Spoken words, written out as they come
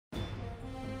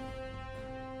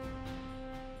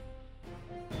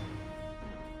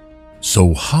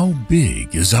So how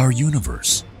big is our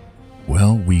universe?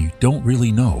 Well, we don't really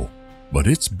know, but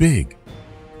it's big.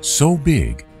 So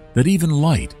big that even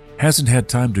light hasn't had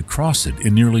time to cross it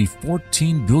in nearly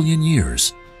 14 billion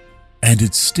years. And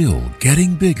it's still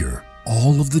getting bigger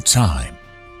all of the time.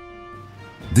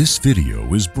 This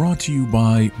video is brought to you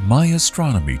by my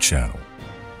Astronomy channel.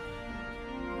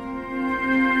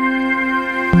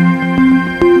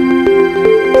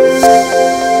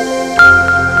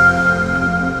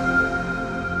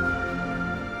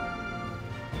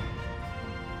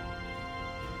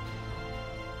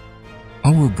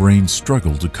 Our brains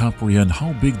struggle to comprehend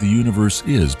how big the universe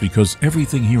is because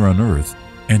everything here on Earth,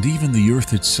 and even the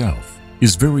Earth itself,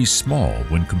 is very small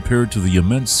when compared to the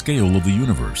immense scale of the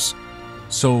universe.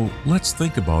 So let's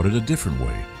think about it a different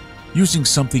way, using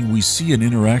something we see and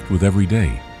interact with every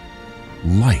day.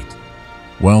 Light.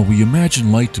 While we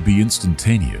imagine light to be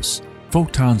instantaneous,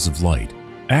 photons of light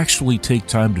actually take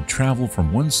time to travel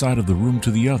from one side of the room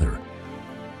to the other.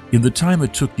 In the time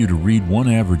it took you to read one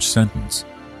average sentence,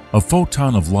 a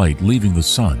photon of light leaving the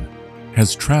sun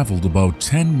has traveled about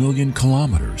 10 million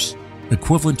kilometers,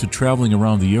 equivalent to traveling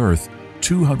around the Earth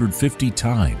 250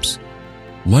 times.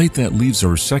 Light that leaves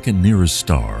our second nearest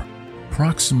star,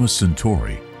 Proxima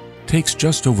Centauri, takes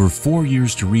just over 4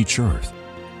 years to reach Earth,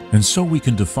 and so we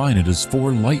can define it as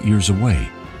 4 light years away.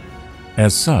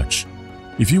 As such,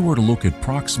 if you were to look at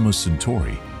Proxima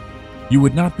Centauri, you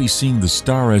would not be seeing the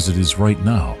star as it is right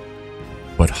now,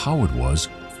 but how it was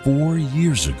 4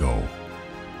 years ago.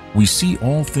 We see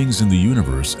all things in the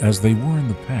universe as they were in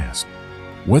the past,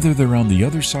 whether they're on the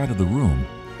other side of the room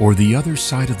or the other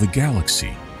side of the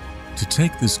galaxy. To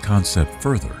take this concept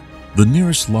further, the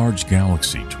nearest large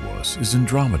galaxy to us is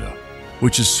Andromeda,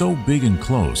 which is so big and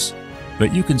close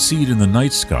that you can see it in the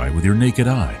night sky with your naked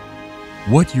eye.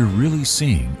 What you're really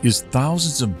seeing is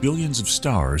thousands of billions of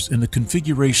stars in a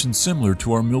configuration similar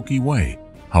to our Milky Way.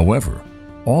 However,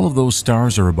 all of those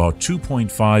stars are about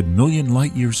 2.5 million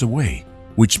light years away,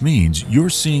 which means you're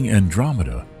seeing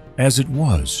Andromeda as it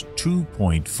was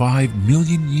 2.5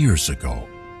 million years ago.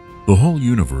 The whole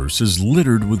universe is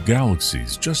littered with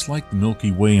galaxies just like the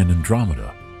Milky Way and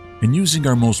Andromeda, and using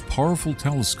our most powerful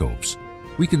telescopes,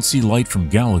 we can see light from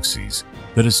galaxies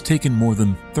that has taken more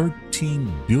than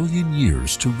 13 billion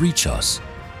years to reach us.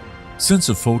 Since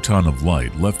a photon of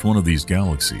light left one of these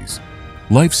galaxies,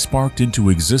 life sparked into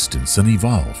existence and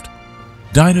evolved.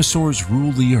 Dinosaurs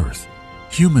ruled the Earth,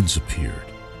 humans appeared,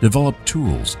 developed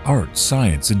tools, art,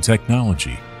 science, and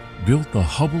technology, built the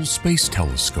Hubble Space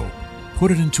Telescope,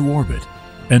 put it into orbit,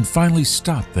 and finally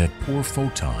stopped that poor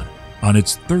photon on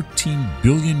its 13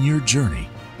 billion year journey.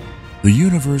 The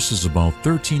universe is about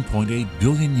 13.8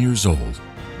 billion years old,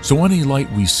 so any light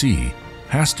we see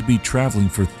has to be traveling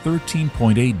for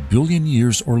 13.8 billion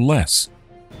years or less.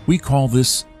 We call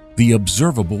this the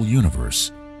observable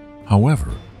universe. However,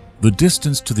 the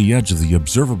distance to the edge of the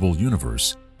observable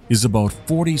universe is about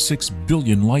 46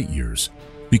 billion light years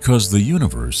because the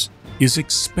universe is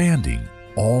expanding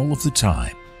all of the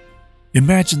time.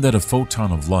 Imagine that a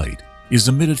photon of light is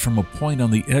emitted from a point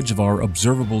on the edge of our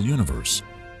observable universe.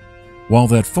 While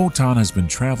that photon has been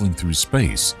traveling through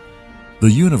space, the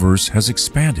universe has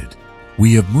expanded.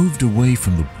 We have moved away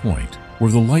from the point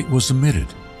where the light was emitted,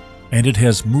 and it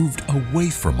has moved away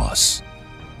from us.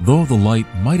 Though the light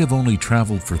might have only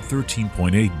traveled for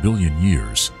 13.8 billion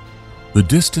years, the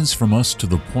distance from us to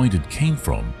the point it came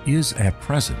from is at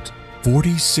present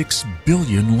 46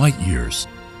 billion light years.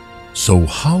 So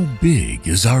how big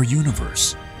is our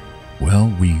universe?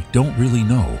 Well, we don't really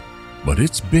know, but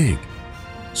it's big.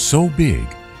 So big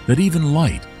that even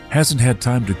light hasn't had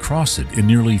time to cross it in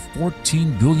nearly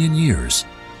 14 billion years.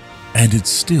 And it's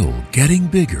still getting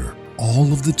bigger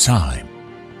all of the time.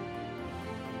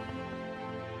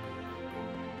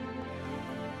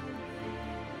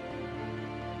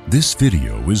 This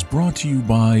video is brought to you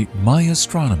by my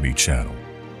Astronomy channel.